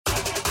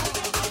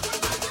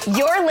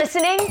You're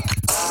listening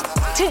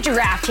to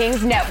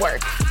DraftKings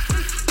Network.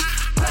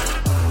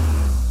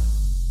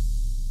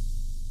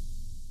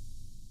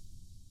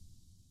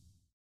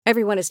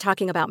 Everyone is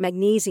talking about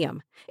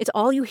magnesium. It's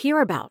all you hear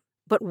about.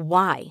 But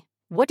why?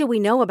 What do we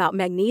know about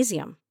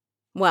magnesium?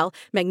 Well,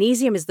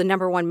 magnesium is the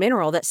number one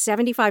mineral that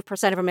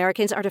 75% of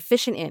Americans are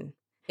deficient in.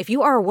 If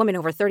you are a woman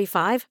over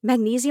 35,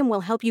 magnesium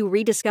will help you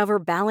rediscover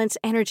balance,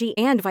 energy,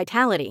 and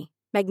vitality.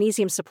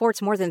 Magnesium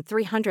supports more than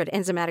 300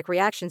 enzymatic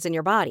reactions in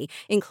your body,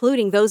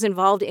 including those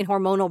involved in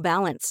hormonal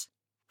balance.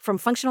 From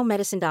functional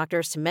medicine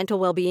doctors to mental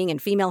well-being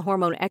and female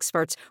hormone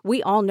experts,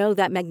 we all know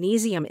that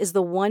magnesium is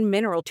the one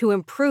mineral to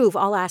improve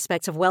all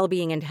aspects of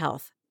well-being and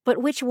health. But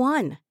which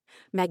one?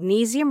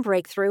 Magnesium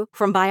Breakthrough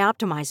from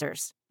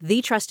Bioptimizers,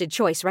 the trusted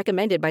choice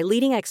recommended by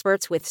leading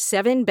experts with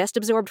 7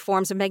 best-absorbed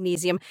forms of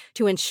magnesium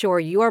to ensure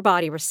your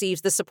body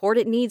receives the support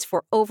it needs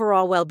for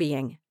overall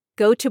well-being.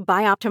 Go to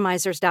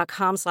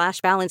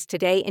bioptimizers.com/balance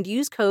today and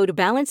use code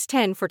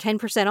BALANCE10 for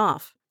 10%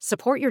 off.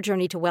 Support your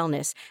journey to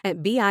wellness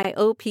at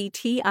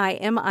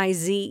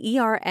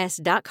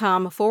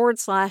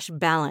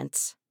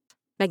bioptimizers.com/balance.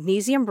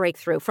 Magnesium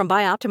Breakthrough from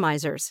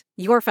Bioptimizers,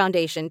 your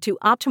foundation to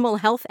optimal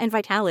health and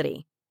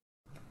vitality.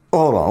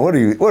 Hold on, what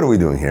are we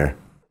doing here?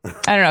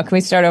 I don't know. Can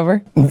we start over?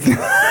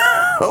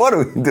 What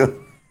are we doing?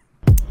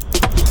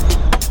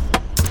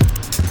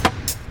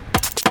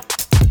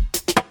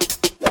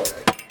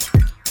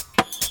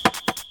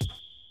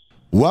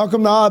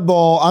 Welcome to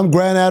Oddball. I'm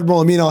Grand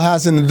Admiral Amin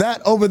Al-Hassan, and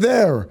that over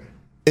there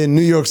in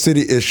New York City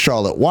is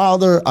Charlotte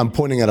Wilder. I'm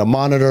pointing at a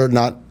monitor,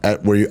 not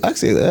at where you...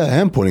 Actually, I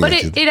am pointing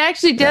at you. But it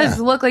actually does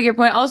look like you're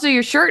pointing. Also,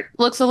 your shirt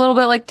looks a little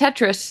bit like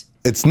Tetris.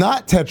 It's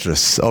not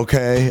Tetris,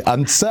 okay?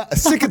 I'm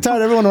sick and tired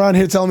of everyone around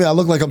here telling me I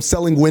look like I'm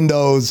selling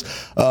Windows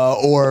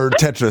or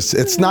Tetris.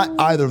 It's not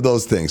either of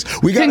those things.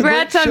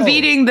 Congrats on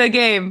beating the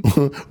game.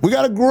 We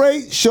got a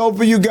great show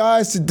for you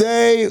guys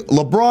today.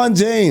 LeBron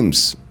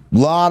James. A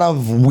lot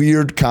of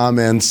weird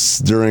comments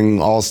during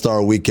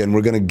All-Star Weekend.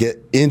 We're going to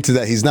get into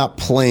that. He's not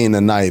playing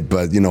tonight,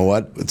 but you know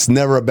what? It's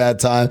never a bad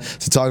time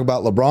to talk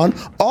about LeBron.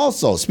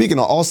 Also, speaking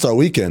of All-Star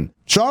Weekend,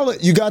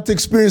 Charlotte, you got to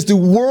experience the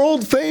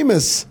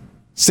world-famous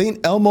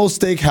St. Elmo's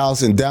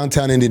Steakhouse in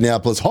downtown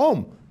Indianapolis,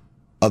 home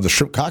of the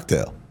shrimp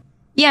cocktail.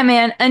 Yeah,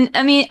 man. And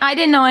I mean, I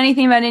didn't know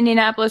anything about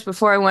Indianapolis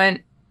before I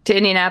went to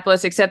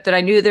Indianapolis, except that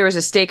I knew there was a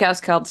steakhouse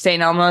called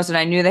St. Elmo's, and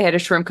I knew they had a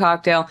shrimp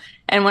cocktail.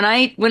 And when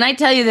I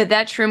tell you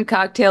that shrimp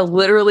cocktail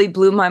literally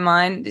blew my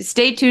mind,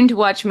 stay tuned to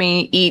watch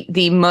me eat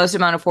the most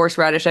amount of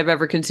horseradish I've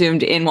ever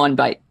consumed in one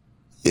bite.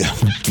 Yeah,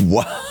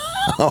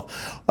 wow.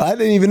 I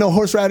didn't even know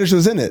horseradish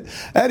was in it.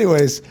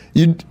 Anyways,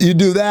 you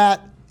do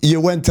that. You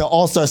went to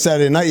All-Star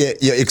Saturday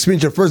night. You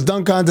experienced your first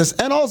dunk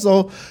contest. And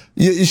also,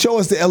 you show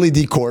us the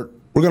LED court.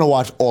 We're going to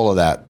watch all of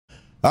that.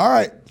 All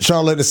right,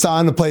 Charlotte, it's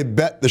time to play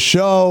Bet the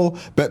Show.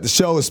 Bet the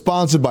Show is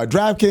sponsored by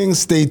DraftKings.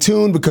 Stay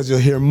tuned because you'll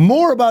hear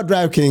more about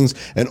DraftKings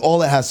and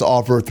all it has to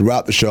offer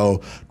throughout the show.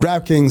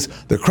 DraftKings,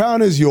 the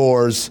crown is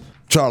yours.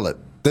 Charlotte,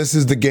 this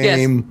is the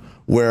game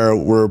where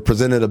we're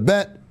presented a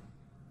bet,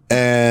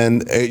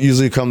 and it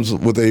usually comes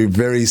with a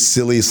very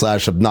silly /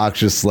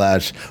 obnoxious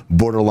 /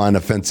 borderline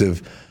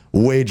offensive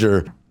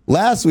wager.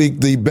 Last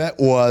week, the bet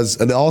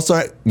was an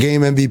All-Star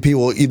Game MVP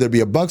will either be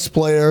a Bucks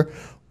player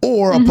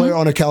or a player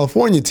on a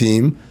California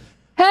team.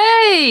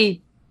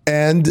 Hey!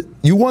 And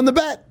you won the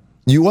bet.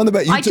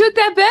 I took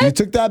that bet? You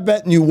took that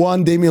bet and you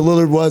won. Damian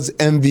Lillard was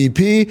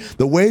MVP.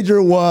 The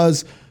wager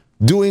was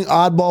doing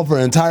oddball for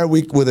an entire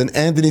week with an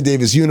Anthony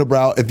Davis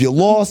unibrow. If you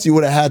lost, you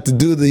would have had to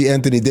do the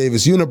Anthony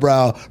Davis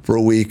unibrow for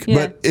a week. Yeah.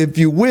 But if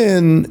you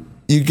win,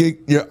 you get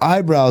your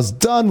eyebrows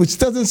done, which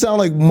doesn't sound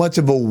like much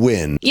of a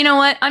win. You know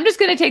what? I'm just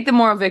going to take the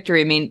moral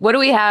victory. I mean, what do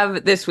we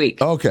have this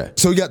week? Okay.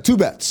 So we got 2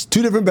 bets,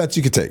 2 different bets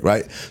you could take,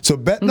 right? So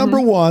bet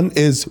number 1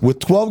 is with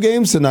 12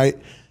 games tonight,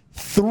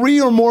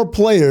 3 or more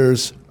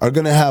players are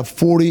going to have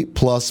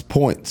 40-plus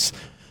points.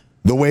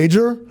 The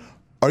wager,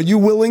 are you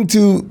willing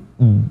to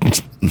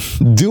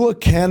do a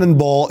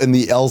cannonball in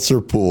the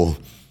Elser pool?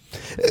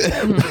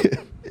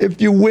 If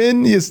you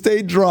win, you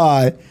stay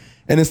dry.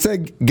 And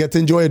instead, get to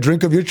enjoy a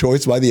drink of your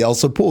choice by the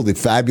Elser Pool, the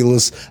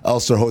fabulous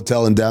Elser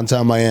Hotel in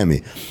downtown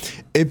Miami.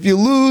 If you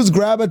lose,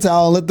 grab a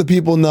towel and let the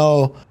people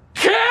know.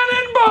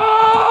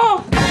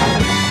 Cannonball!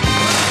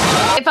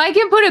 If I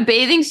can put a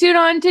bathing suit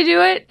on to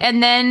do it,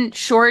 and then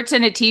shorts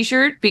and a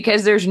t-shirt,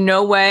 because there's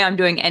no way I'm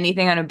doing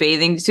anything on a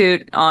bathing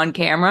suit on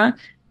camera,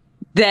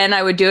 then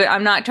I would do it.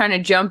 I'm not trying to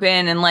jump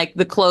in like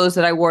the clothes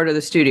that I wore to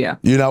the studio.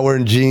 You're not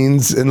wearing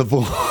jeans in the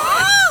pool?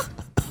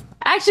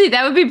 Actually,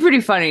 that would be pretty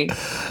funny.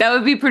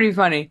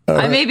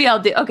 Right. Maybe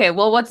I'll do. Okay,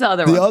 well, what's the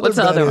other one? What's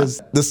the other one?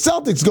 The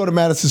Celtics go to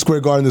Madison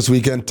Square Garden this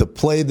weekend to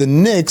play the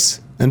Knicks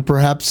and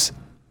perhaps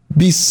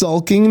be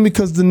sulking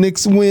because the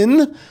Knicks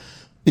win,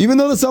 even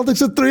though the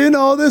Celtics are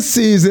 3-0 this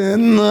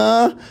season.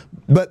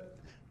 But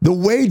the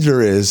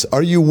wager is,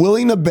 are you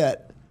willing to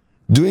bet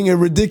doing a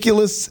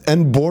ridiculous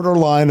and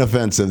borderline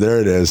offensive, there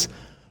it is,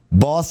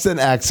 Boston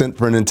accent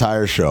for an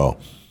entire show?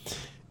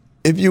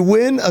 If you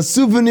win a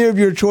souvenir of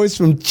your choice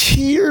from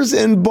Cheers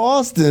in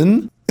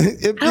Boston,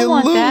 If you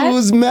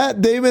lose,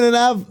 Matt Damon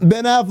and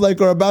Ben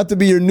Affleck are about to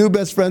be your new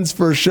best friends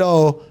for a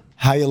show.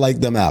 How you like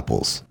them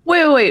apples?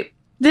 Wait.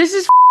 This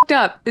is f***ed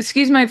up.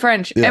 Excuse my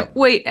French. Yeah.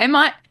 Wait, am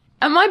I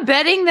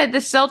betting that the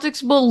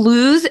Celtics will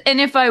lose? And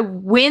if I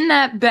win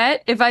that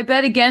bet, if I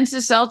bet against the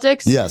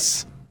Celtics,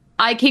 yes,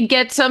 I could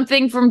get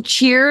something from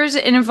Cheers.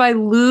 And if I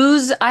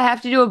lose, I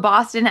have to do a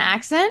Boston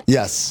accent?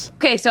 yes.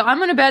 Okay, so I'm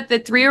going to bet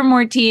that three or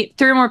more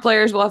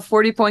players will have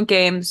 40-point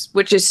games,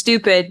 which is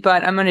stupid,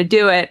 but I'm going to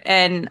do it,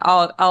 and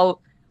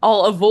I'll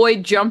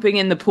avoid jumping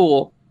in the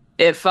pool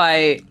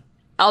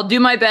I'll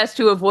do my best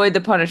to avoid the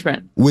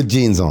punishment. With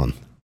jeans on.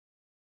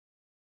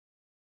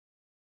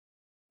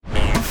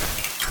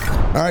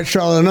 All right,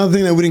 Charlotte, another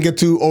thing that we didn't get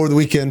to over the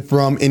weekend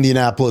from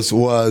Indianapolis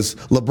was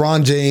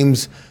LeBron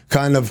James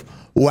kind of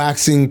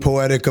waxing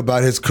poetic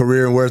about his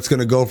career and where it's going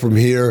to go from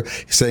here,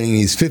 saying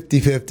he's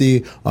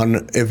 50-50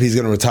 on if he's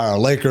going to retire a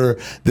Laker.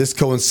 This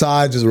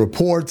coincides with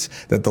reports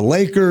that the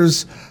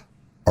Lakers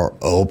are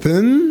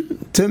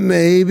open to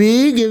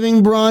maybe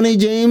giving Bronny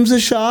James a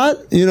shot,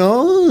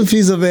 if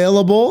he's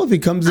available, if he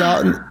comes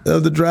out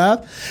of the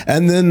draft.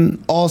 And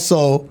then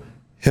also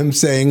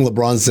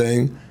LeBron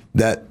saying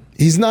that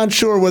he's not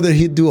sure whether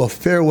he'd do a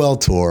farewell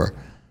tour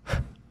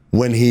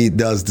when he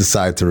does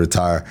decide to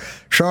retire.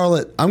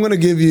 Charlotte, I'm going to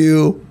give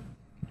you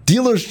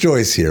dealer's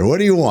choice here. What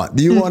do you want?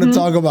 Do you want to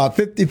talk about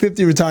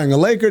 50-50 retiring a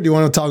Laker? Do you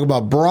want to talk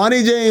about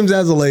Bronny James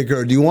as a Laker?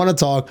 Or do you want to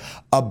talk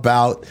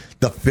about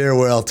the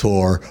farewell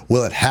tour?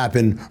 Will it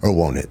happen or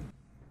won't it?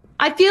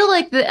 I feel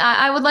like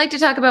I would like to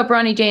talk about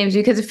Bronny James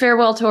because a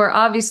farewell tour,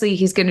 obviously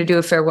he's going to do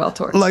a farewell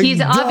tour.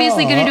 He's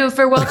obviously going to do a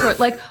farewell tour.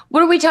 Like,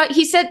 what are we talking?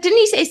 Didn't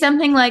he say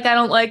something like, I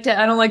don't like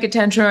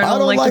attention, or I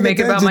don't like to make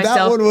it about myself?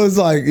 That one was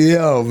like,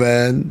 yo,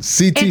 man,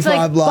 CT5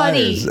 like,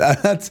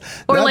 liars.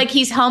 Like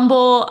he's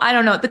humble. I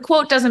don't know. The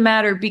quote doesn't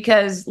matter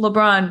because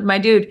LeBron, my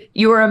dude,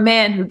 you are a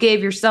man who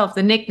gave yourself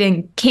the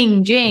nickname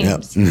King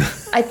James. Yep.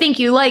 I think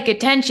you like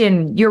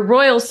attention. Your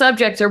royal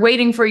subjects are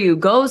waiting for you.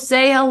 Go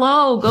say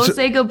hello. Go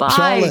say goodbye.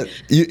 Charlotte,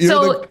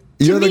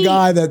 you're the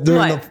guy that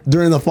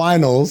during the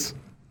finals,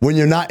 when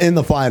you're not in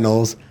the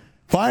finals,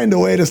 find a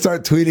way to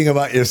start tweeting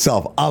about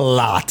yourself a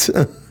lot.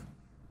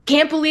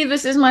 Can't believe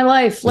this is my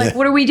life. Like,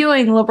 what are we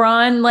doing,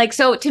 LeBron? Like,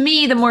 so to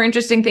me, the more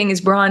interesting thing is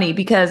Bronny,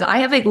 because I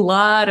have a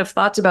lot of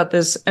thoughts about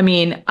this. I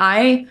mean,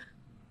 I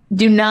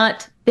do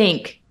not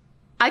think,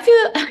 I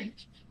feel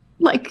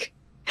like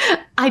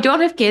I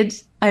don't have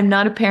kids. I'm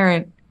not a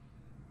parent.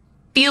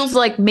 Feels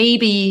like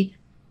maybe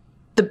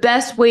the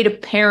best way to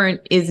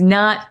parent is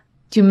not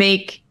to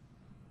make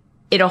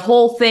it a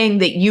whole thing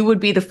that you would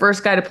be the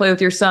first guy to play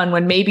with your son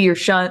when maybe your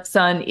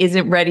son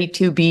isn't ready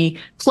to be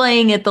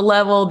playing at the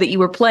level that you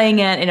were playing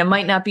at, and it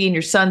might not be in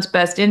your son's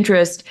best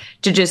interest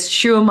to just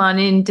shoo him on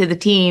into the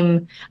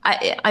team.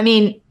 I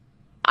mean,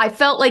 I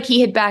felt like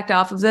he had backed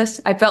off of this.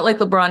 I felt like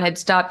LeBron had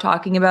stopped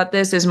talking about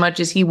this as much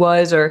as he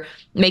was, or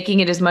making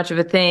it as much of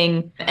a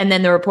thing. And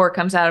then the report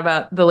comes out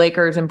about the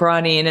Lakers and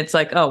Bronny, and it's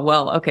like, oh,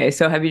 well, okay,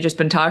 so have you just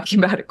been talking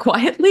about it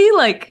quietly?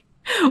 Like,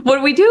 what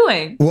are we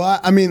doing?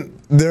 Well, I mean,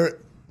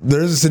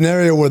 there's a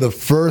scenario where the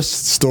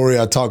first story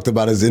I talked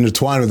about is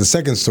intertwined with the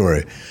second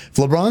story. If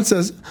LeBron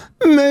says,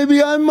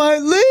 maybe I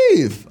might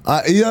leave,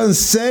 he doesn't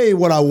say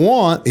what I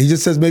want. He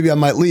just says, maybe I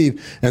might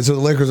leave. And so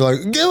the Lakers are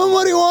like, give him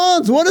what he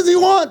wants. What does he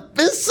want?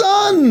 His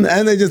son.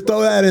 And they just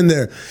throw that in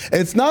there.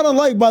 It's not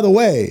unlike, by the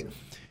way,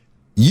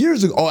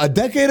 years ago, a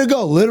decade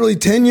ago, literally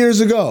 10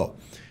 years ago,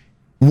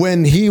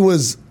 when he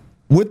was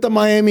with the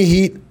Miami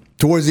Heat,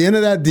 towards the end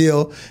of that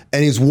deal,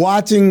 and he's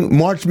watching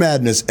March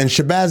Madness, and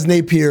Shabazz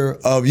Napier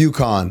of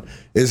UConn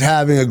is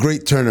having a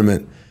great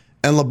tournament,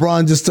 and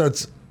LeBron just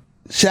starts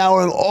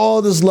showering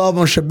all this love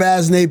on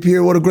Shabazz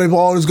Napier. What a great,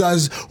 all these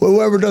guys,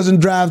 whoever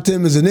doesn't draft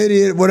him is an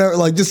idiot, whatever,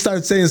 like just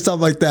start saying stuff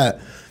like that.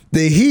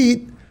 The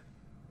Heat,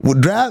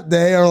 with draft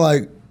day, are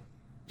like,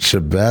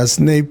 Shabazz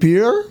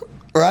Napier,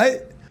 right?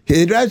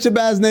 He drafts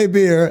Shabazz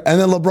Napier, and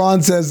then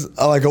LeBron says,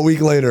 like a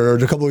week later, or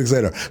a couple weeks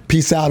later,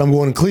 peace out, I'm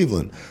going to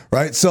Cleveland,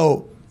 right?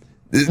 So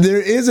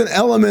there is an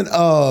element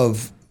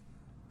of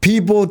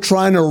people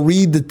trying to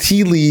read the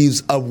tea leaves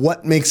of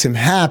what makes him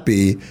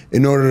happy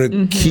in order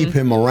to keep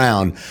him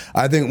around.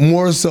 I think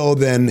more so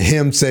than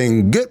him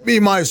saying, get me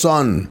my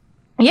son.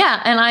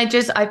 Yeah, and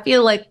I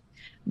feel like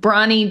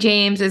Bronny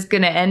James is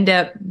going to end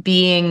up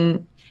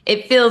being,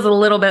 it feels a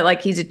little bit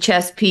like he's a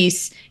chess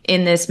piece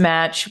in this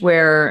match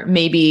where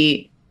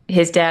maybe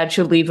his dad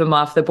should leave him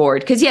off the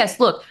board. Because yes,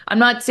 look, I'm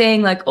not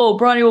saying like, oh,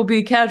 Bronny will be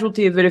a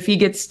casualty of it if he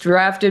gets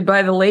drafted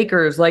by the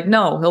Lakers. Like,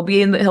 no, he'll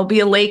be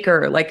a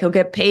Laker. Like, he'll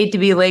get paid to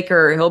be a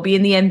Laker. He'll be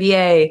in the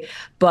NBA.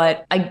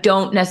 But I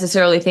don't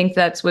necessarily think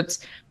that's what's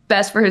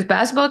best for his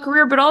basketball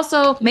career. But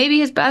also, maybe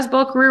his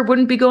basketball career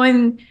wouldn't be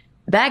going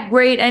that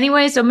great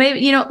anyway. So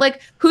maybe,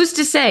 like, who's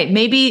to say?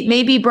 Maybe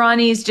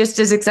Bronny's just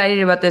as excited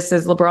about this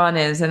as LeBron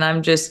is, and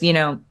I'm just,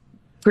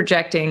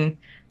 projecting.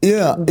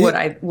 Yeah, what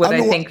I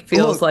think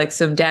feels like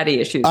some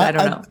daddy issues. I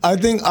don't know. I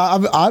think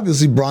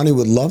obviously Bronny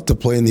would love to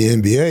play in the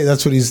NBA.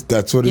 That's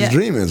what his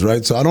dream is,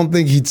 right? So I don't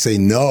think he'd say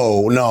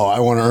no. I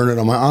want to earn it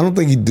on my. I don't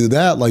think he'd do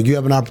that. Like, you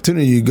have an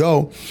opportunity, you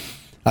go.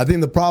 I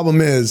think the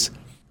problem is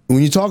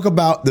when you talk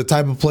about the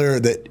type of player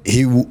that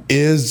he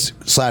is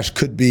 /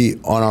 could be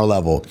on our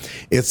level,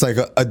 it's like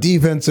a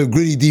defensive,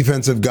 gritty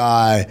defensive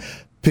guy,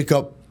 pick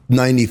up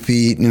 90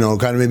 feet, kind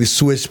of maybe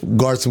switch,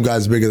 guard some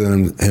guys bigger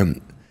than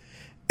him.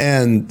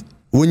 And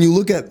when you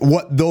look at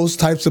what those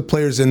types of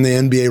players in the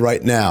NBA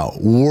right now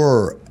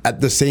were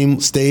at the same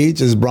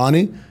stage as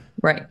Bronny,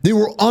 right? They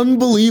were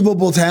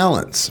unbelievable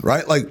talents,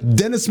 right? Like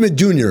Dennis Smith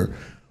Jr.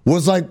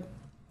 was like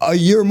a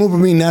year removed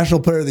from being National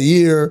Player of the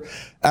Year,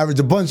 averaged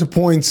a bunch of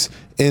points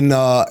in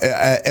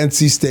at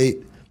NC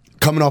State,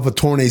 coming off a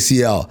torn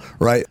ACL,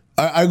 right?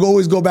 I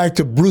always go back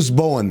to Bruce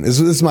Bowen.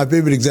 This is my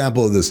favorite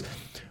example of this.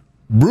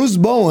 Bruce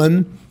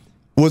Bowen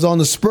was on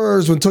the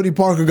Spurs when Tony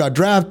Parker got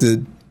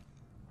drafted,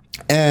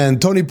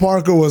 and Tony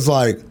Parker was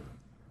like,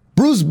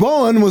 Bruce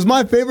Bowen was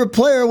my favorite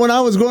player when I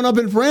was growing up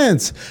in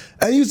France.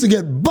 And he used to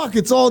get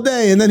buckets all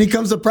day. And then he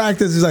comes to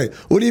practice. He's like,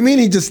 what do you mean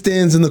he just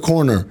stands in the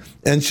corner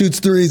and shoots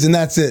threes and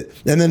that's it?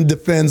 And then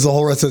defends the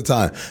whole rest of the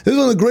time. This is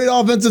one of the great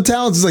offensive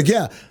talents. It's like,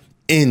 yeah,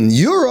 in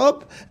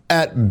Europe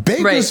at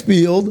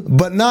Bakersfield,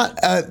 but not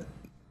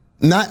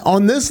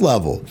on this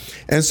level.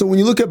 And so when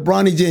you look at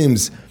Bronny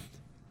James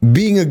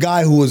being a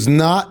guy who was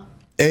not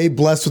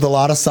blessed with a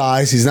lot of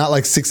size, he's not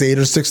like 6'8"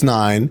 or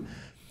 6'9",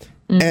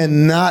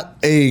 and not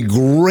a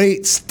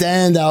great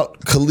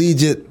standout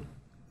collegiate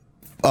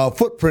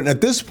footprint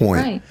at this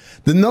point. Right.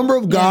 The number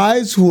of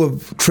guys who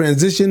have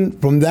transitioned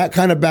from that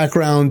kind of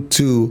background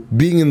to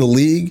being in the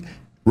league,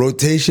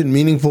 rotation,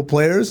 meaningful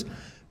players,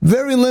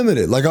 very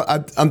limited. Like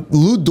I'm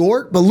Lou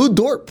Dort, but Lou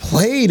Dort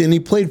played, and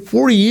he played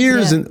 40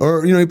 years, he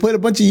played a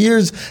bunch of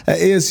years at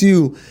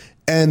ASU,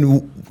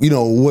 and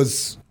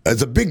was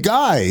as a big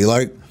guy.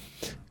 Like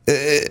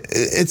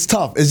it's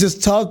tough. It's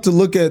just tough to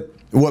look at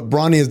what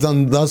Bronny has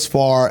done thus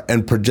far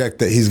and project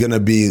that he's going to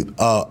be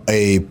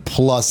a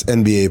plus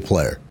NBA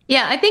player.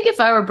 Yeah, I think if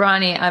I were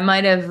Bronny, I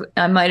might have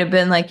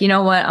been like, you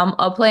know what,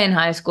 I'll play in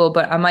high school,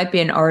 but I might be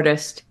an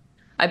artist.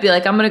 I'd be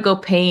like, I'm going to go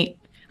paint.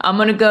 I'm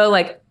going to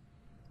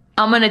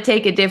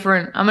take a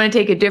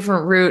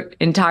different route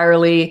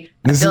entirely.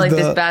 I feel like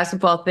this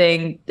basketball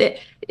thing.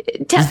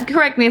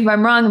 Correct me if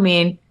I'm wrong. I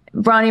mean,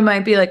 Bronny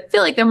might be like,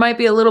 feel like there might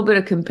be a little bit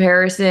of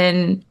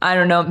comparison. I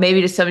don't know, maybe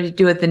to something to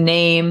do with the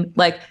name.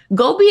 Like,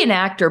 go be an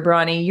actor,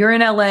 Bronny. You're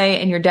in LA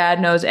and your dad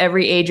knows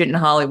every agent in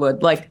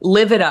Hollywood. Like,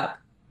 live it up.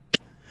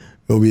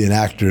 Go be an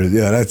actor.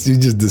 Yeah, you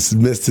just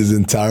dismissed his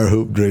entire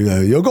hoop dream.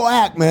 Yo, go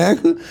act,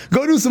 man.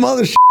 Go do some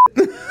other shit.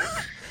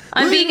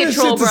 I'm being a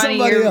troll,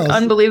 Bronny. You're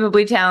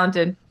unbelievably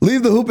talented.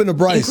 Leave the hoop in the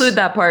Bryce. Include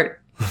that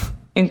part.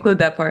 Include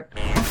that part.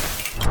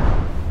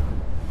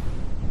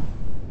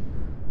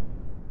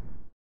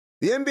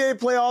 The NBA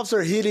playoffs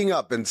are heating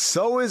up, and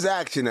so is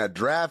action at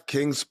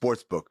DraftKings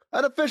Sportsbook,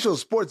 an official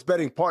sports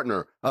betting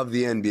partner of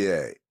the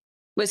NBA.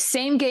 With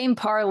same-game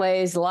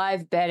parlays,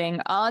 live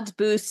betting, odds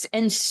boosts,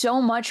 and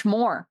so much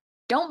more.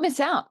 Don't miss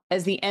out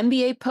as the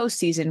NBA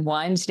postseason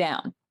winds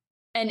down.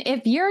 And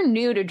if you're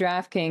new to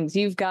DraftKings,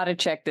 you've got to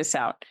check this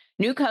out.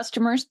 New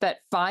customers bet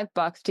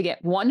 $5 to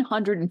get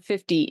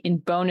 $150 in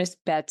bonus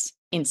bets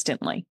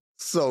instantly.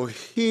 So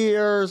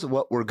here's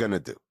what we're going to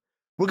do.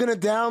 We're going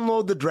to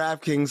download the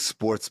DraftKings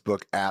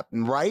Sportsbook app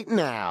right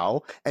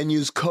now and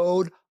use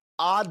code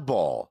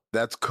ODDBALL.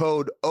 That's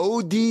code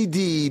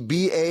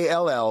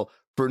ODDBALL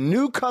for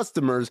new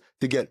customers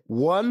to get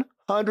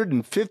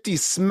 150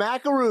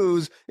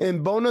 smackaroos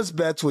in bonus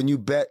bets when you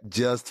bet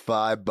just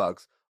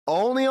 $5.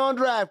 Only on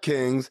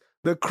DraftKings.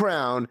 The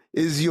crown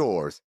is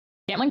yours.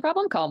 Gambling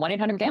problem? Call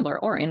 1-800-GAMBLER,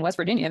 or in West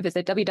Virginia,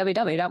 visit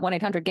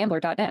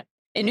www.1800gambler.net.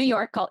 In New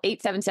York, call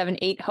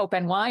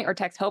 877-8-HOPE-NY or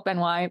text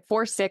HOPE-NY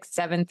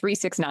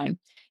 467-369.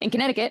 In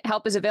Connecticut,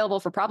 help is available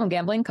for problem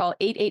gambling. Call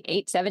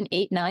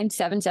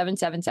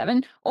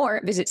 888-789-7777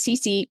 or visit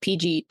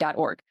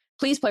ccpg.org.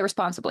 Please play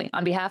responsibly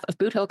on behalf of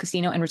Boot Hill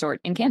Casino and Resort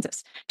in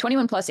Kansas.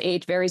 21 plus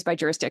age varies by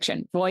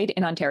jurisdiction. Void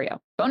in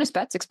Ontario. Bonus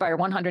bets expire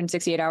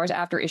 168 hours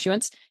after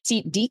issuance.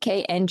 See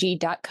dkng.co/bball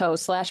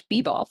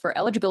for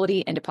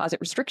eligibility and deposit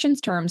restrictions,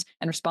 terms,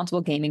 and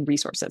responsible gaming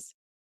resources.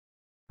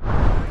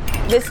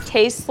 This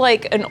tastes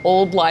like an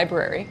old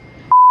library.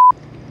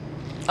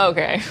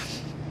 Okay.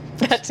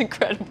 That's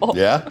incredible.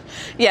 Yeah?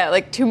 Yeah,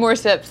 like 2 more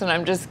sips and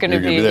I'm just going to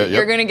be there. Yep.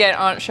 You're going to get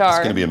Aunt Char. It's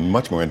going to be a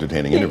much more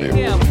entertaining interview.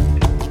 Yeah.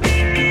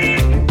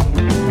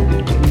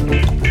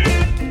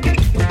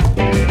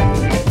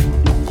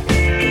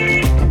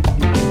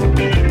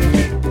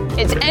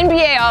 It's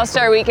NBA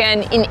All-Star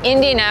Weekend in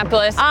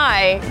Indianapolis.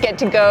 I get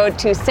to go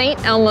to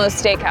St. Elmo's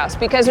Steakhouse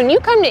because when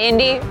you come to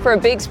Indy for a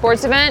big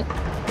sports event,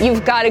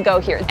 you've got to go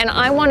here. And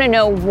I want to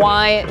know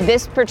why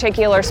this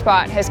particular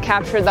spot has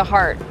captured the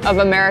heart of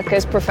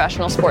America's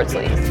professional sports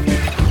leagues.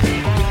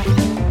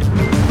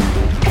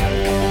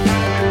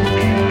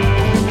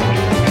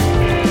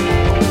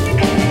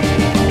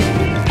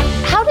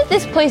 How did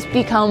this place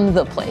become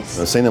the place?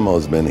 St. Elmo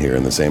has been here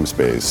in the same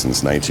space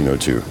since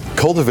 1902.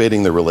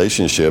 Cultivating the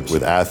relationship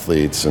with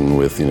athletes and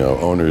with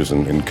owners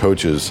and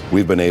coaches,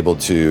 we've been able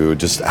to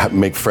just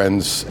make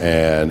friends,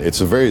 and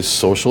it's a very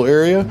social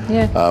area.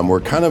 Yeah.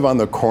 We're kind of on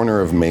the corner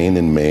of Main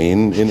and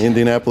Main in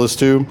Indianapolis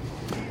too.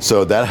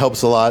 So that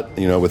helps a lot,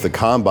 with the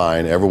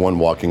combine, everyone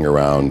walking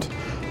around,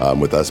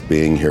 with us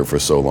being here for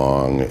so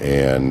long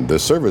and the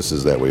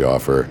services that we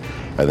offer.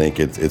 I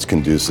think it's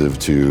conducive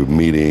to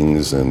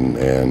meetings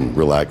and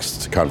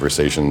relaxed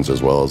conversations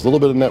as well as a little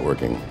bit of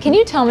networking. Can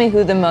you tell me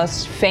who the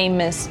most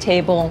famous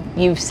table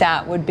you've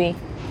sat would be?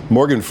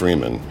 Morgan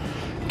Freeman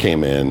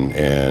came in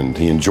and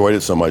he enjoyed it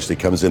so much that he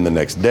comes in the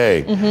next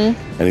day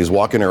and he's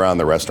walking around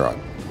the restaurant.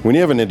 When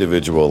you have an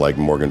individual like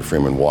Morgan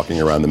Freeman walking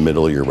around the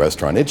middle of your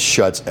restaurant, it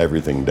shuts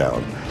everything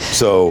down.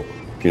 So,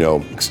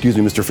 excuse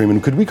me, Mr.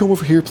 Freeman, could we go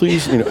over here,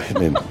 please?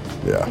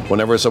 Yeah.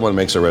 Whenever someone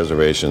makes a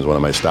reservation, one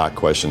of my stock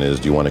questions is,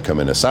 do you want to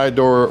come in a side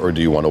door or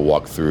do you want to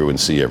walk through and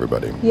see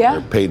everybody?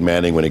 Yeah. Peyton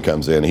Manning, when he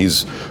comes in,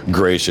 he's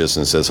gracious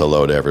and says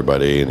hello to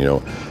everybody.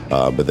 And,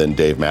 but then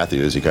Dave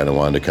Matthews, he kind of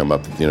wanted to come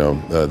up,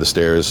 the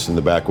stairs in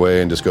the back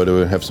way and just go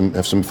to have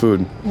some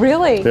food.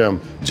 Really? Yeah.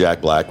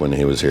 Jack Black, when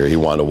he was here, he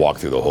wanted to walk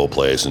through the whole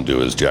place and do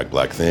his Jack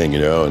Black thing,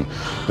 and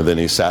then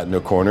he sat in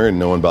a corner and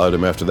no one bothered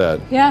him after that.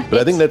 Yeah. But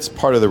I think that's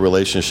part of the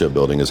relationship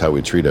building is how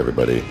we treat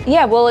everybody.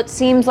 Yeah, well, it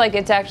seems like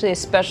it's actually a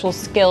special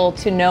skill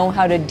to know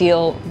how to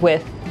deal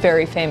with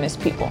very famous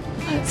people.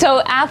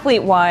 So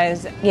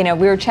athlete-wise, we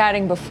were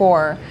chatting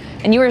before,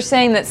 and you were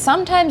saying that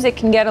sometimes it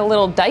can get a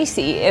little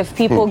dicey if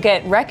people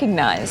get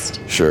recognized.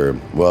 Sure.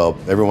 Well,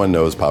 everyone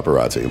knows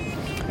paparazzi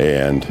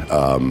and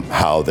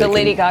how they The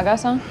Lady Gaga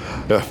song?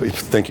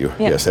 Thank you.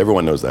 Yeah. Yes,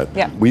 everyone knows that.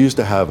 Yeah. We used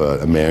to have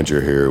a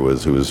manager here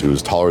who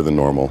was taller than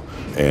normal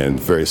and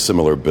very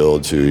similar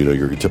build to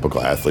your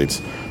typical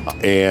athletes,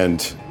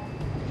 and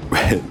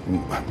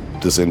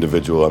this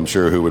individual, I'm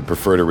sure, who would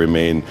prefer to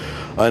remain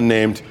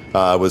unnamed,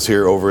 was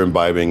here over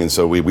imbibing, and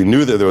so we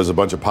knew that there was a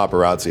bunch of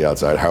paparazzi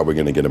outside. How are we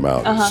going to get him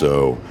out?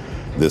 So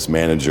this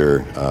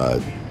manager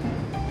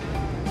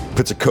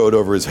puts a coat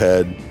over his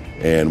head,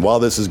 and while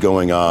this is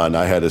going on,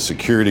 I had a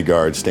security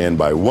guard stand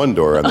by one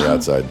door on the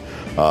outside,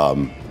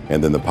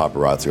 and then the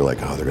paparazzi are like,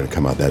 oh, they're going to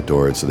come out that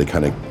door, and so they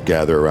kind of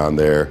gather around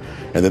there.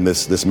 And then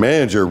this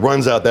manager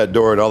runs out that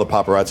door, and all the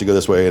paparazzi go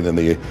this way, and then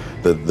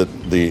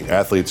the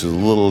athlete's a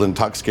little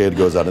intoxicated,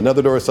 goes out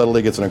another door,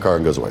 suddenly gets in a car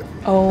and goes away.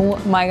 Oh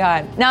my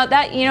God. Now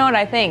that, you know what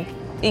I think?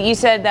 You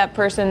said that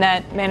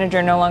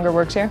manager no longer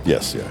works here?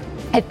 Yes, yeah.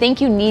 I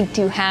think you need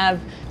to have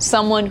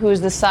someone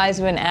who's the size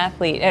of an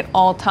athlete at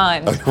all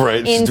times.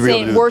 Right.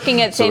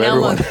 Working at St.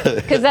 Elmo's.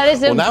 Because that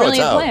is a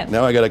brilliant plan.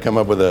 Now I got to come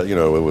up with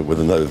with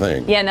another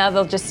thing. Yeah, now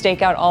they'll just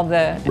stake out all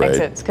the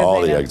exits.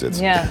 All the exits.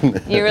 Yeah.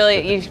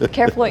 You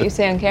careful what you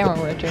say on camera,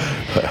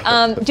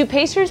 Richard. Do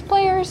Pacers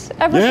players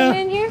ever come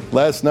in here?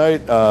 Last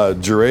night,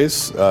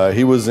 Jerace,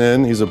 he was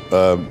in. He's a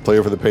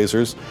player for the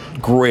Pacers.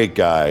 Great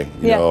guy,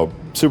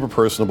 super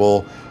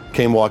personable.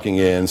 Came walking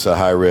in, said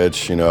hi,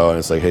 Rich, and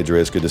it's like, hey,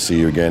 Jerace, good to see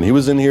you again. He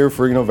was in here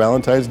for,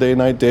 Valentine's Day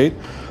night date,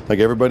 like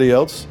everybody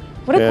else.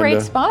 What a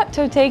great spot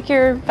to take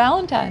your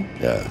Valentine.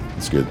 Yeah,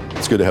 it's good.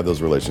 It's good to have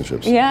those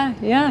relationships. Yeah.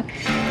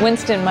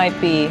 Winston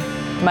might be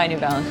my new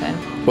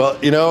Valentine. Well,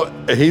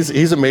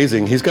 he's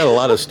amazing. He's got a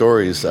lot of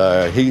stories.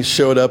 He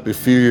showed up a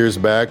few years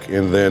back,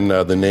 and then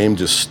the name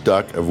just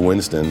stuck of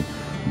Winston.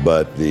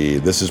 But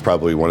this is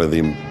probably one of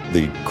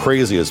the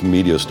craziest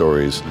media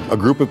stories. A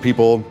group of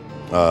people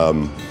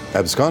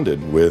absconded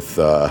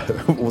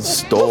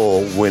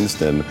stole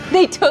Winston.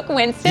 They took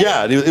Winston?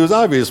 Yeah, it was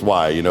obvious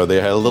why. They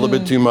had a little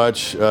bit too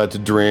much to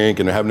drink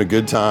and they're having a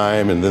good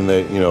time, and then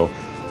they,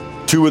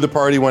 two of the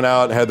party went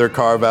out, had their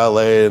car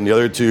valeted, and the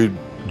other two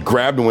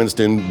grabbed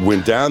Winston,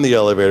 went down the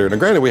elevator. Now,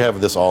 granted, we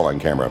have this all on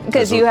camera.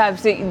 Because you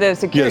have the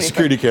security. Yeah,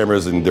 security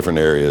cameras in different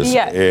areas.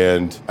 Yeah.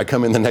 And I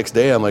come in the next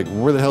day, I'm like,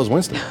 where the hell's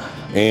Winston?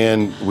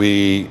 And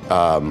we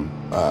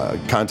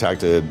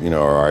contacted,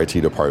 our IT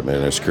department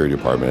and our security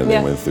department, and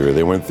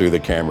they went through the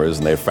cameras,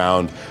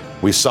 and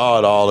we saw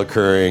it all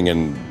occurring,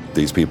 and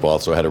these people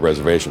also had a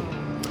reservation.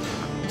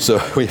 So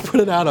we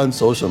put it out on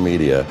social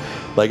media,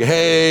 like,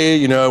 hey,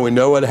 we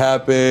know what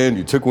happened.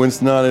 You took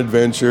Winston on an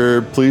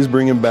adventure. Please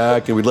bring him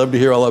back, and we'd love to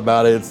hear all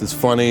about it. It's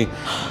funny.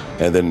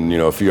 And then,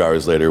 a few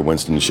hours later,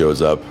 Winston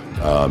shows up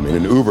in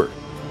an Uber.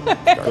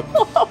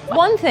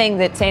 One thing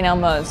that St.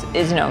 Elmo's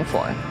is known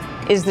for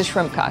is the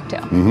shrimp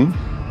cocktail.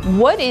 Mm-hmm.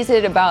 What is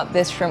it about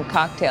this shrimp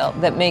cocktail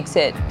that makes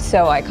it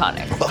so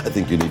iconic? Well, I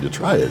think you need to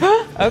try it.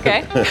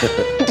 Okay.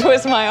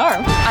 Twist my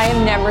arm. I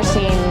have never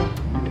seen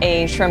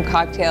a shrimp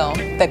cocktail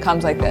that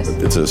comes like this.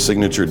 It's a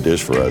signature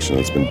dish for us, and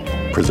it's been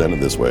presented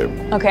this way.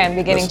 Okay, I'm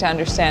beginning to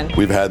understand.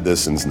 We've had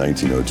this since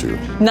 1902.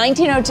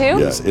 1902?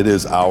 Yes, it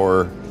is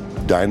our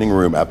dining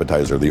room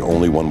appetizer, the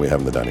only one we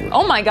have in the dining room.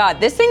 Oh my God,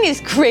 this thing is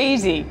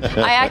crazy.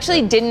 I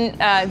actually didn't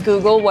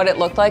Google what it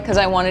looked like because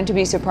I wanted to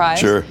be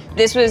surprised. Sure.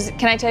 This was,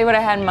 can I tell you what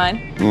I had in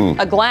mind?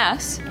 A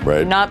glass,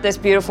 right. Not this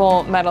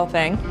beautiful metal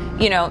thing.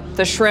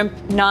 The shrimp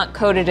not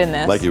coated in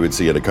this. Like you would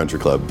see at a country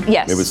club.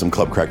 Yes. Maybe some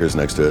club crackers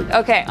next to it.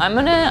 Okay, I'm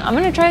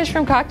gonna try the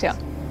shrimp cocktail.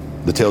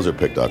 The tails are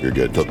picked off, you're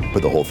good.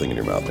 Put the whole thing in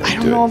your mouth. I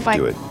don't know if I...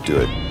 Do it.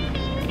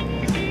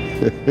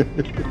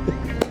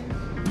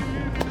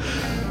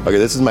 Okay,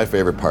 this is my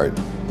favorite part.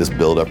 This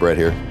build up right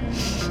here.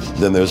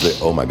 Then there's the,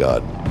 oh my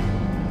God.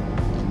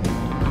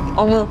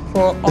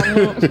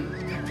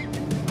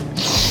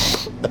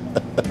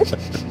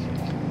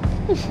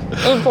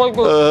 It's like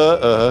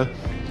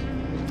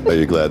Are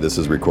you glad this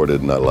is recorded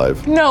and not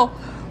live? no.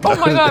 Oh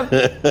my God.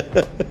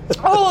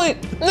 Holy,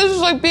 this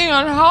is like being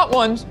on Hot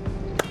Ones.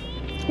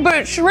 But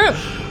it's shrimp.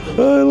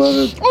 I love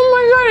it. Oh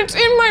my God, it's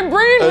in my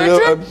brain,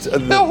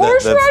 Richard. The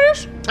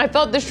horseradish? I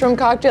felt the shrimp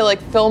cocktail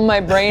like fill my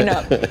brain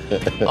up.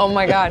 Oh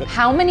my God.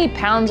 How many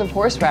pounds of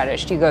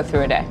horseradish do you go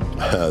through a day?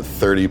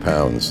 30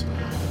 pounds.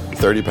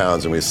 30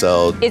 pounds, and we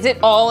sell. Is it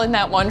all in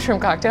that one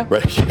shrimp cocktail?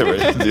 Right, yeah,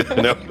 right.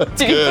 No, it's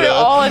Did you good, put it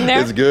all in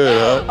there? It's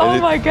good, huh? Oh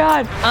my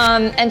God.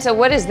 And so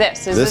what is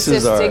this? Is this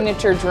is our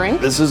signature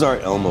drink? This is our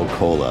Elmo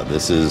Cola.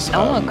 This is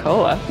Elmo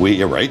Cola?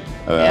 You're right.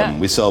 Yeah.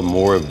 We sell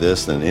more of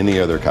this than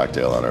any other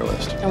cocktail on our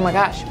list. Oh my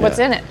gosh. What's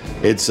in it?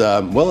 It's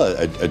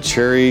a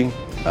cherry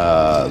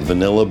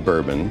vanilla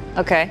bourbon.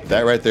 Okay.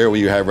 That right there, what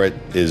you have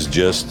is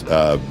just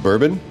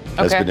bourbon.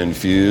 That's been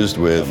infused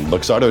with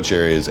Luxardo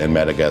cherries and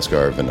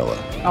Madagascar vanilla.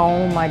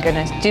 Oh my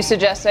goodness. Do you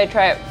suggest I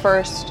try it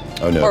first?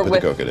 Oh no, put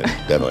the Coke in it,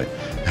 definitely.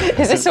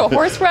 Is this a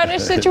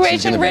horseradish situation,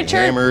 She's gonna be Richard?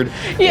 hammered.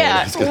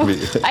 Yeah. It's gonna be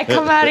I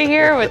come out of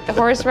here with the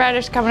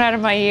horseradish coming out of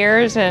my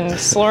ears and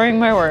slurring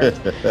my words.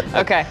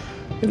 Okay.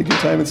 Had a good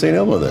time in St.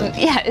 Elmo then.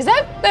 Yeah,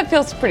 that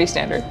feels pretty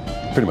standard.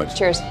 Pretty much.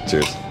 Cheers.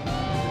 Cheers.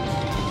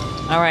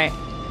 All right.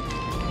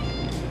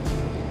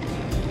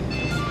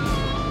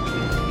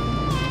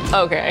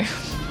 Okay.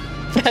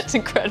 That's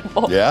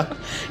incredible. Yeah?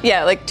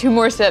 Yeah, like 2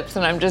 more sips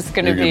and I'm just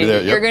gonna be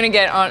there, yep. You're gonna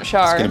get Aunt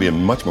Char. It's gonna be a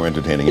much more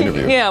entertaining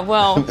interview. Yeah,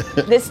 well,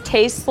 this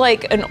tastes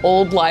like an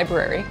old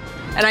library.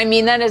 And I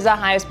mean that as the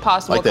highest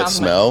possible Like that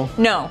compliment. smell?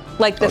 No,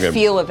 like the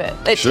feel of it.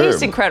 It Sure.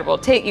 tastes incredible.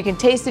 You can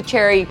taste the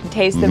cherry, you can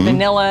taste the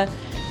vanilla,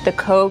 the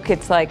Coke.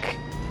 It's like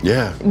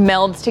Yeah.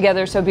 melds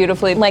together so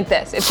beautifully. Like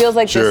this. It feels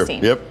like Sure, this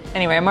scene. yep.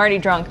 Anyway, I'm already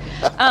drunk.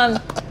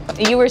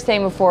 You were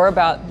saying before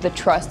about the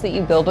trust that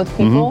you build with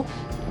people.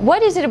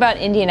 What is it about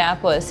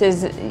Indianapolis?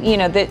 Is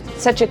that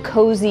such a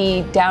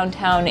cozy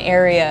downtown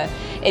area?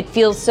 It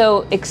feels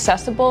so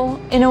accessible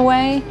in a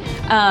way.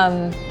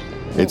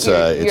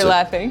 You're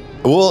laughing.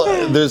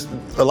 Well, there's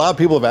a lot of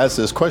people have asked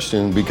this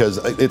question because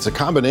it's a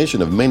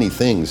combination of many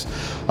things.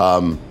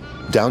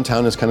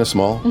 Downtown is kind of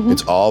small.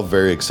 It's all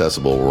very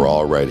accessible. We're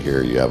all right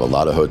here. You have a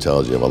lot of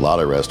hotels. You have a lot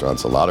of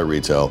restaurants, a lot of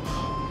retail,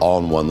 all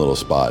in one little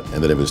spot.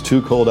 And then if it's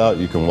too cold out,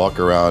 you can walk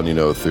around,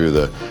 through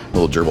the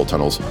little gerbil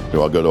tunnels.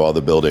 I'll go to all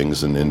the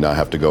buildings and not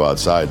have to go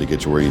outside to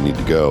get you where you need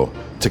to go.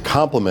 To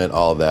complement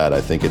all that, I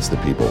think it's the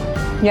people.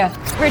 Yeah.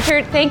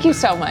 Richard, thank you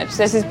so much.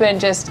 This has been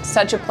just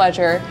such a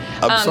pleasure.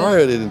 I'm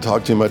sorry I didn't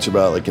talk too much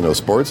about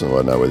sports and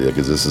whatnot with you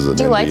because this is an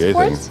Do you NBA like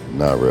sports? thing.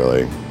 Not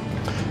really.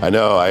 I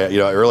know.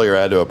 Earlier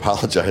I had to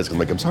apologize.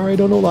 I'm sorry, I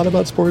don't know a lot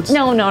about sports.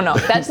 No.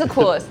 That's the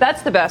coolest.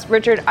 That's the best.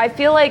 Richard, I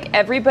feel like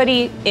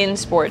everybody in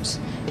sports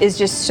is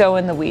just so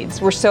in the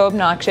weeds. We're so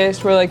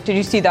obnoxious. We're like, did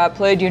you see that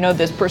play? Do you know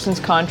this person's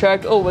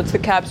contract? Oh, what's the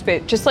cap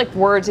space? Just like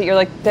words that you're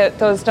like,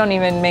 those don't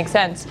even make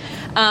sense.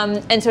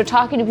 And so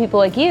talking to people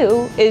like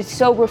you is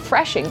so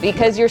refreshing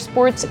because you're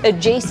sports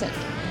adjacent.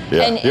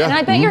 Yeah, and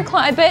I bet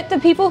I bet the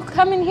people who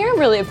come in here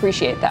really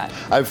appreciate that.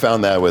 I've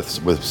found that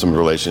with some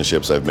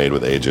relationships I've made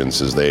with agents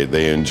is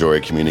they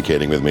enjoy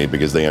communicating with me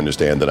because they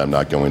understand that I'm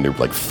not going to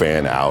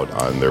fan out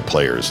on their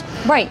players.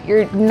 Right,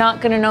 you're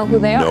not going to know who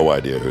they are. No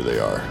idea who they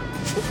are.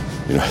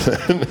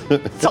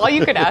 That's all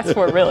you could ask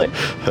for, really.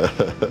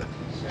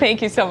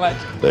 Thank you so much.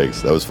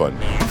 Thanks, that was fun.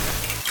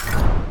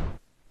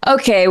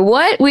 Okay,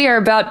 what we are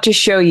about to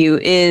show you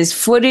is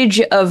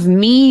footage of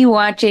me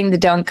watching the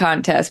dunk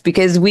contest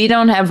because we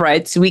don't have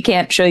rights. We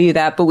can't show you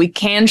that, but we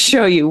can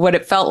show you what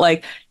it felt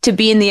like to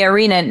be in the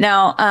arena.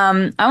 Now,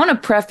 I want to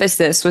preface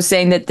this with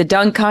saying that the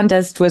dunk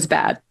contest was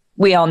bad.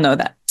 We all know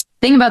that.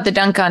 Thing about the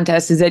dunk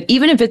contest is that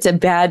even if it's a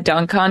bad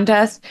dunk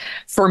contest,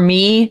 for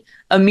me,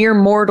 a mere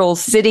mortal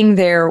sitting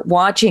there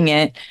watching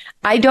it,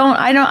 I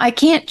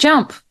can't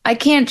jump. I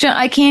can't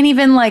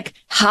even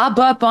hop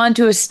up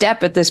onto a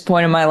step at this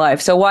point in my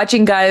life. So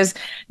watching guys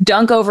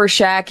dunk over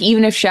Shaq,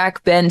 even if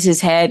Shaq bends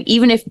his head,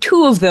 even if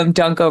 2 of them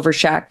dunk over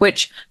Shaq,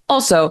 which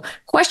also,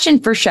 question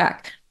for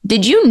Shaq.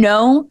 Did you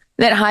know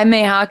that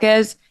Jaime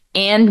Jaquez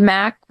and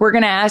Mac were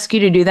going to ask you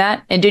to do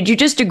that? And did you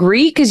just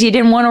agree because you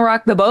didn't want to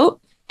rock the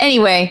boat?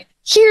 Anyway,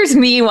 here's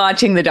me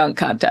watching the dunk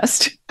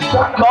contest.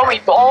 What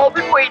we've all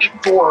been waiting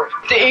for,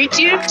 the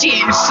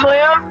AT&T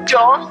Slam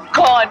Dunk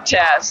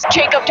Contest.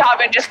 Jacob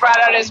Toppin just brought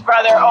out his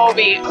brother,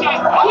 Obi. He took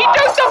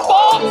the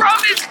ball from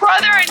his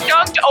brother and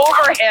dunked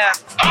over him.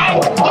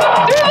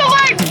 Through the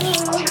legs.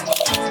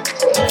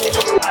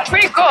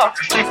 Pretty cool.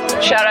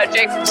 Shout out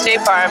Jake from State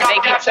Farm. They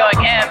keep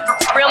showing him.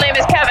 Real name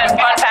is Kevin.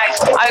 Fun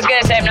fact. I was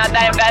going to say I'm not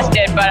that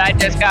invested, but I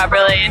just got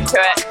really into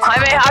it.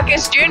 Jaime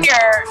Jaquez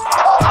Jr.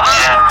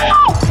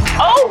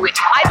 Oh,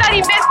 I thought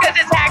he missed because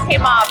his hat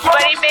came off,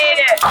 but he made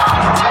it.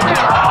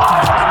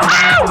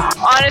 Ow!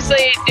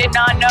 Honestly, did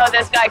not know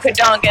this guy could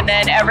dunk, and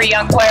then every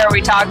young player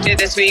we talked to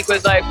this week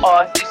was like,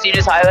 oh, you see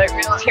his highlight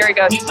reels? Here he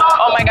goes.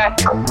 Oh my God.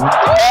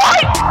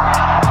 What?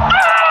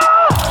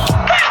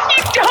 He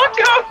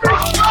dunked over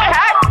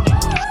Shaq.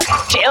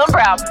 Jaylen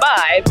Brown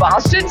by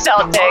Boston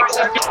Celtics.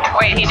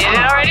 Wait, he did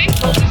it already?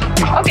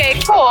 Okay,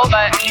 cool,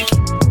 but...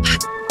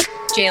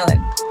 Jaylen,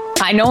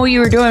 I know what you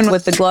were doing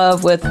with the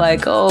glove with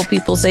like, oh,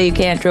 people say you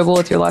can't dribble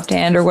with your left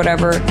hand or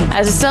whatever.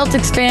 As a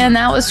Celtics fan,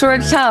 that was sort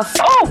of tough.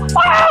 Oh,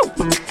 wow!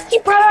 He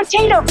brought out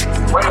Tatum.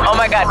 Oh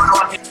my God.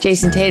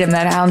 Jason Tatum,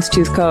 that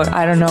houndstooth coat.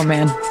 I don't know,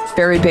 man.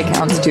 Very big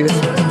houndstooth.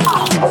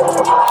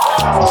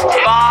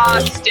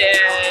 Boston.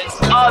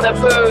 Oh, the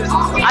booze.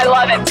 I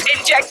love it.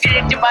 Inject it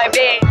into my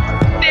veins.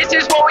 This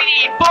is what we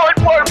need.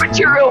 Bulletproof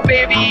material,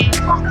 baby.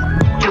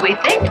 Do we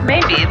think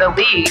maybe the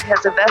league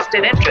has a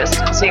vested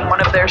interest in seeing one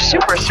of their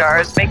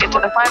superstars make it to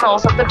the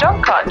finals of the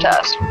dunk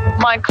contest?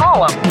 My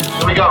column.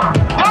 Here we go.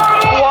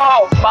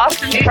 Whoa,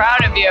 Boston's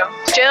proud of you.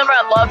 Jalen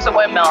Brown loves a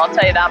windmill, I'll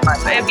tell you that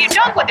much. But if you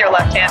dunk with your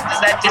left hand,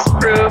 does that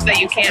disprove that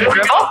you can't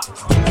dribble?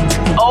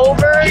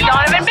 Over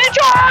Donovan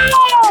Mitchell!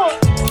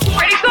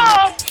 Pretty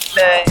cool.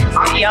 The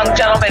young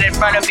gentleman in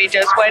front of me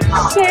just went,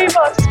 save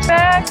us,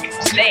 Mac.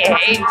 They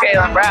hate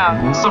Jalen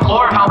Brown. Some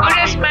more. Who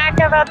does Mac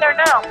have out there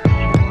now?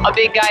 A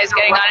big guy is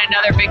getting on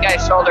another big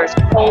guy's shoulders.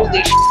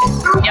 Holy shit.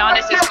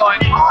 Giannis is going.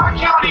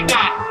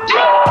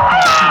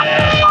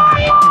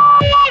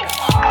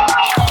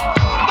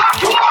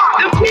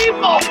 The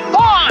people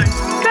want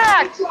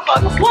back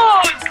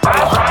McClung.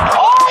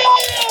 Oh!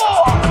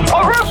 A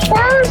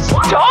reverse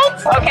dunk?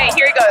 Okay,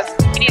 here he goes.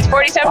 He needs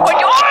 47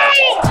 points. Oh!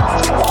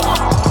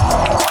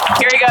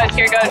 Here he goes,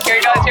 here he goes, here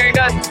he goes, here he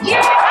goes. Yeah!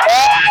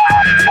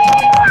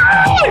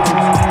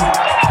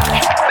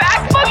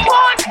 Back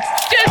McClung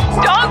just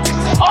dunks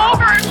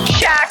over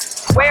Shaq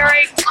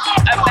wearing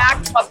a Mac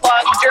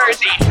McClung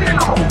jersey.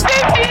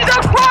 50s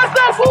across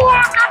the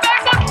board for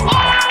Mac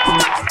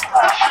McClung!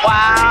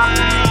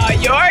 Wow,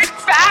 you're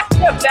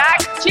back-to-back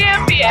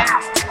champion,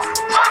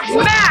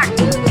 Mac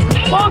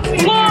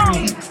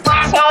McClung!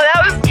 So that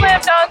was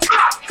Slam Dunk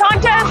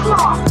Contest.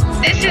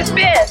 This has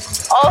been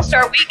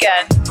All-Star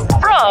Weekend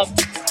from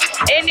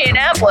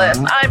Indianapolis.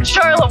 I'm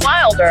Charlotte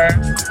Wilder,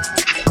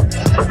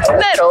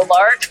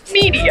 Meadowlark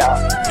Media.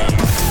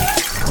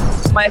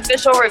 My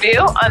official review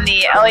on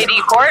the LED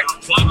court,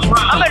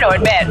 I'm going to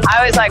admit,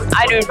 I was like,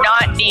 I do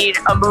not need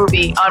a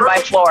movie on my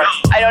floor.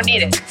 I don't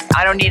need it.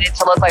 I don't need it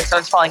to look like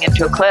someone's falling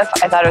into a cliff.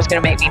 I thought it was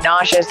going to make me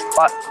nauseous,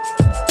 but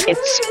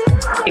it's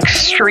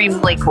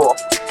extremely cool.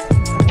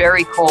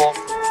 Very cool.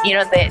 You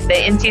know,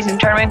 the in-season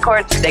tournament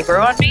courts, they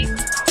grew on me.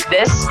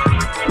 This,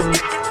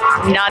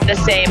 not the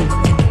same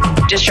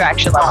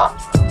distraction level.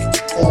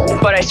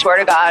 But I swear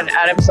to God,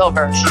 Adam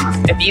Silver,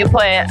 if you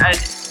play and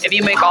if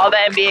you make all the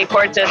NBA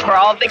courts for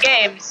all of the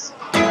games,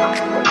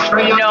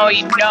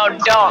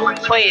 don't,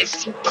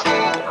 please.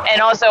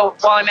 And also,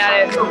 while I'm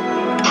at it,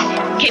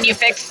 can you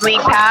fix League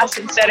Pass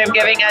instead of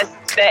giving us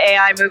the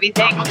AI movie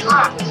thing?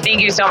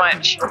 Thank you so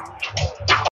much.